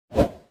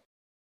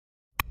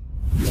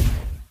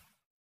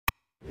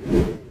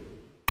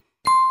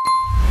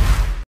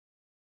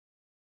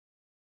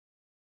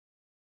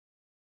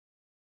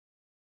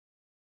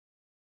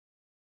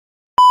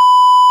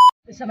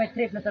Sa may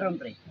trip na taron,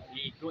 pre.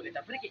 Ligo,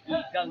 ito, pre.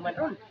 Igang man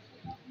ron.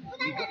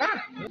 Ligo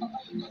ta.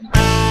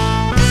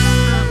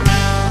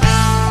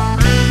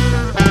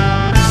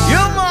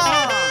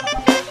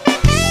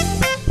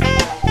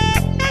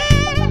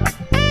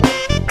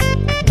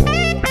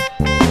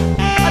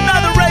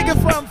 Another reggae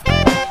from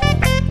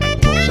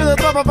to the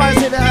top of our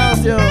city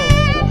house, yo.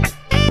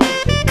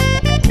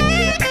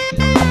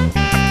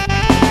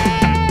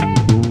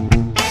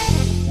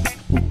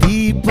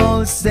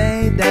 People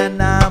say that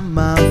I'm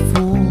a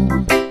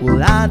fool.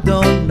 Well, I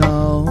don't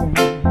know.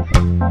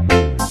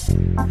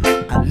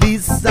 At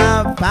least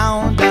I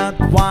found out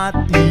what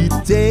it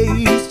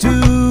takes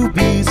to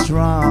be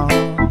strong.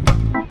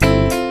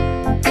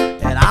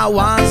 And I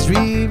was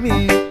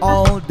dreaming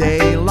all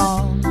day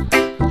long,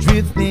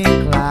 drifting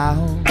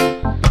cloud.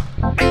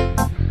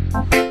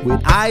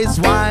 With eyes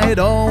wide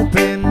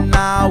open,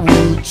 I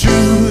will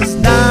choose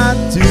not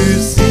to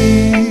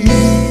see.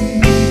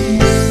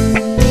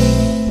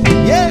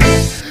 Yeah,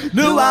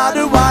 no, I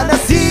don't wanna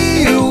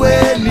see you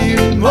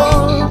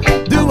anymore.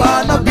 Don't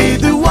wanna be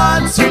the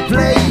one to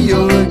play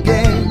your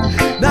game.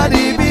 Not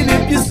even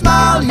if you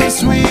smile your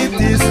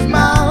sweetest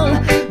smile.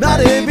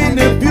 Not even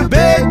if you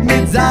beg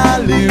me,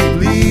 darling,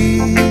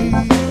 please.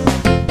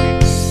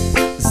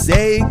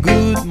 Say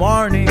good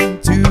morning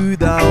to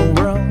the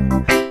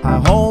world. I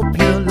hope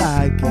you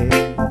like it.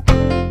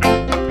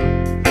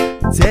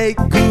 Take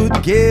good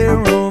care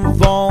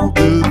of all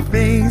the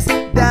things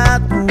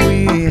that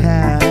we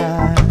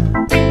have.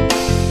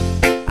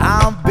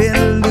 I've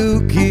been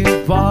looking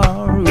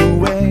far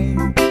away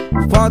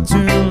for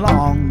too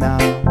long now.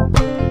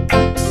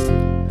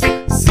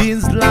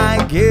 Seems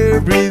like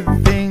everything